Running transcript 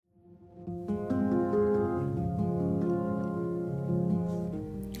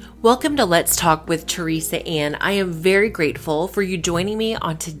Welcome to Let's Talk with Teresa Ann. I am very grateful for you joining me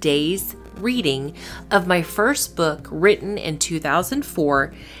on today's reading of my first book written in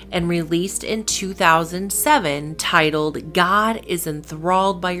 2004 and released in 2007, titled God is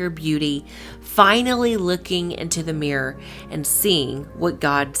Enthralled by Your Beauty, Finally Looking into the Mirror and Seeing What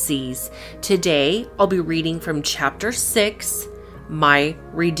God Sees. Today, I'll be reading from chapter 6, My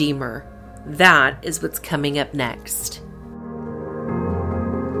Redeemer. That is what's coming up next.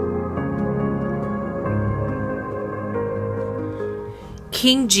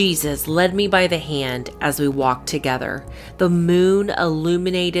 King Jesus led me by the hand as we walked together. The moon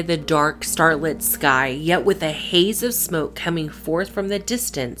illuminated the dark, starlit sky, yet with a haze of smoke coming forth from the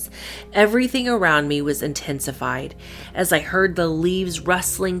distance, everything around me was intensified. As I heard the leaves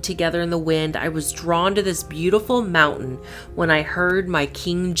rustling together in the wind, I was drawn to this beautiful mountain when I heard my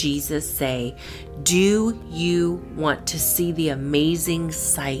King Jesus say, "Do you want to see the amazing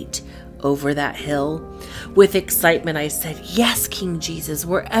sight over that hill?" With excitement, I said, "Yes, King Jesus,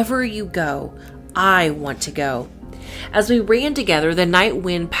 wherever you go, I want to go." As we ran together, the night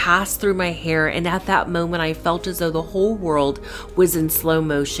wind passed through my hair, and at that moment I felt as though the whole world was in slow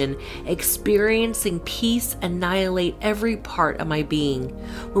motion, experiencing peace annihilate every part of my being.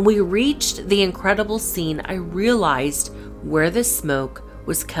 When we reached the incredible scene, I realized where the smoke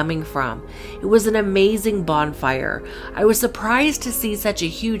was coming from. It was an amazing bonfire. I was surprised to see such a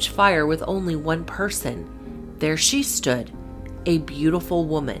huge fire with only one person. There she stood, a beautiful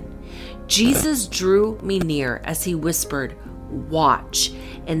woman. Jesus drew me near as he whispered, "Watch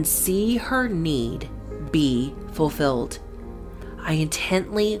and see her need be fulfilled." I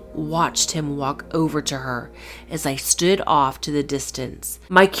intently watched him walk over to her as I stood off to the distance.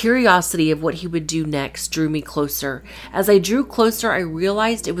 My curiosity of what he would do next drew me closer. As I drew closer, I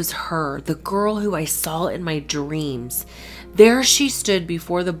realized it was her, the girl who I saw in my dreams. There she stood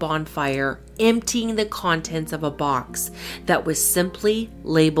before the bonfire, emptying the contents of a box that was simply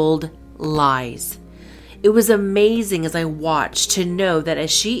labeled lies. It was amazing as I watched to know that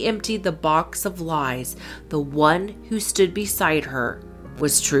as she emptied the box of lies, the one who stood beside her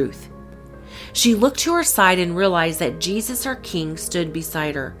was truth. She looked to her side and realized that Jesus, our King, stood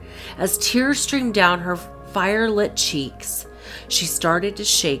beside her. As tears streamed down her fire-lit cheeks, she started to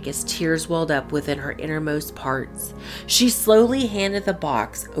shake as tears welled up within her innermost parts. She slowly handed the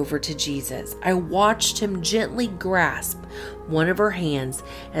box over to Jesus. I watched him gently grasp one of her hands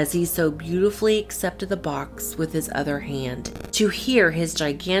as he so beautifully accepted the box with his other hand. To hear his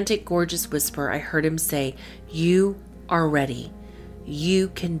gigantic, gorgeous whisper, I heard him say, "You are ready.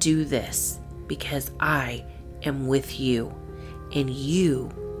 You can do this because I am with you and you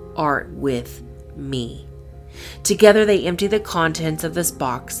are with me." Together they emptied the contents of this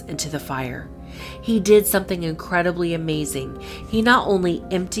box into the fire. He did something incredibly amazing. He not only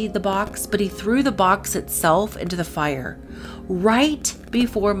emptied the box, but he threw the box itself into the fire. Right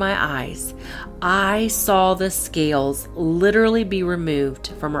before my eyes, I saw the scales literally be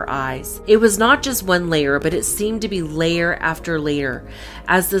removed from her eyes. It was not just one layer, but it seemed to be layer after layer.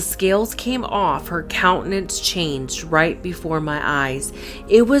 As the scales came off, her countenance changed right before my eyes.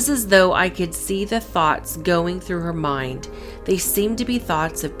 It was as though I could see the thoughts going through her mind. They seemed to be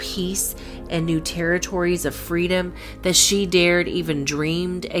thoughts of peace and new territories of freedom that she dared even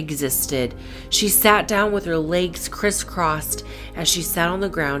dreamed existed. She sat down with her legs crisscrossed as she sat on the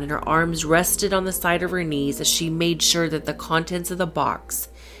ground, and her arms rested on the side of her knees as she made sure that the contents of the box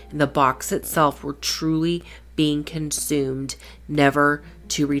and the box itself were truly being consumed, never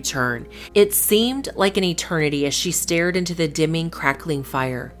to return. It seemed like an eternity as she stared into the dimming, crackling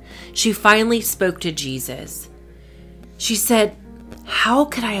fire. She finally spoke to Jesus. She said, "How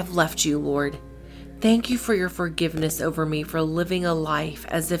could I have left you, Lord? Thank you for your forgiveness over me, for living a life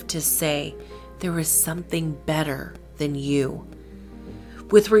as if to say, there is something better than you."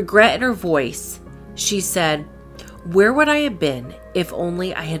 With regret in her voice, she said, "Where would I have been if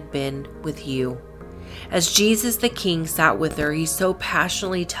only I had been with you?" As Jesus the King sat with her, he so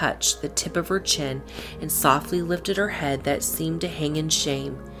passionately touched the tip of her chin and softly lifted her head that seemed to hang in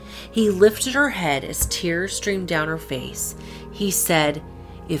shame. He lifted her head as tears streamed down her face. He said,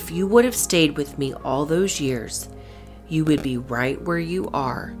 "If you would have stayed with me all those years, you would be right where you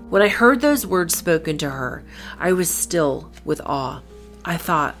are." When I heard those words spoken to her, I was still with awe. I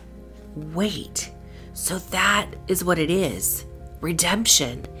thought, wait, so that is what it is.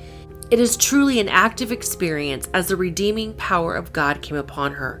 Redemption. It is truly an active experience as the redeeming power of God came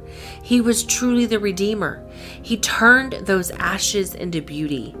upon her. He was truly the Redeemer. He turned those ashes into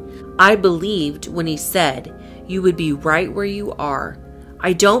beauty. I believed when he said, "You would be right where you are."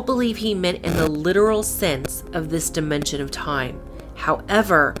 I don't believe he meant in the literal sense of this dimension of time.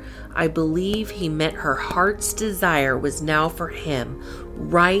 However, I believe he meant her heart's desire was now for him,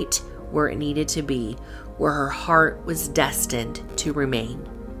 right where it needed to be, where her heart was destined to remain.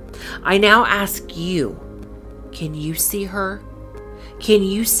 I now ask you, can you see her? Can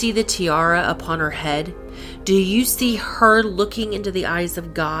you see the tiara upon her head? Do you see her looking into the eyes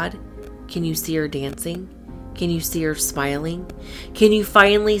of God? Can you see her dancing? Can you see her smiling? Can you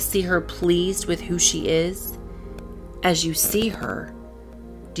finally see her pleased with who she is? As you see her,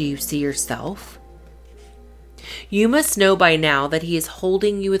 do you see yourself? You must know by now that he is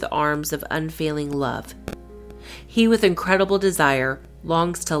holding you with arms of unfailing love. He, with incredible desire,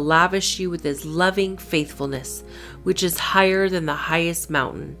 longs to lavish you with his loving faithfulness, which is higher than the highest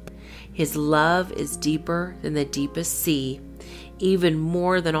mountain. His love is deeper than the deepest sea, even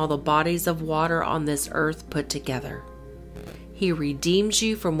more than all the bodies of water on this earth put together. He redeems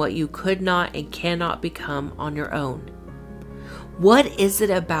you from what you could not and cannot become on your own. What is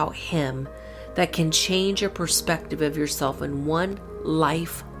it about him that can change your perspective of yourself in one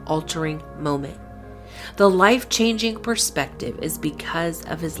life-altering moment? The life-changing perspective is because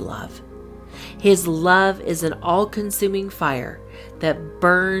of his love. His love is an all-consuming fire that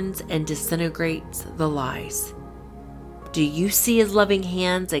burns and disintegrates the lies. Do you see his loving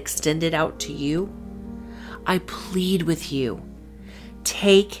hands extended out to you? I plead with you,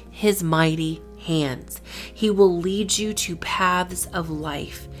 take his mighty hands. He will lead you to paths of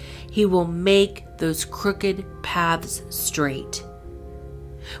life. He will make those crooked paths straight.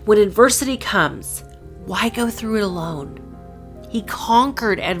 When adversity comes, why go through it alone? He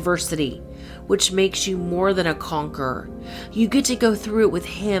conquered adversity, which makes you more than a conqueror. You get to go through it with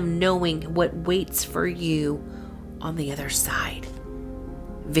him, knowing what waits for you on the other side.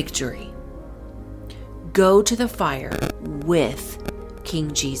 Victory. Go to the fire with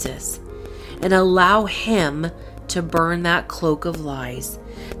King Jesus and allow him to burn that cloak of lies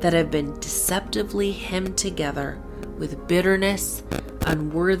that have been deceptively hemmed together with bitterness,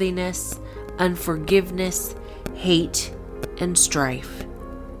 unworthiness, unforgiveness, hate, and strife.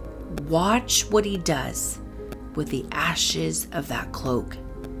 Watch what he does with the ashes of that cloak.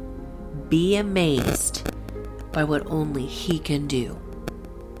 Be amazed by what only he can do.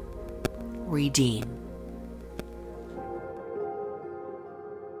 Redeem.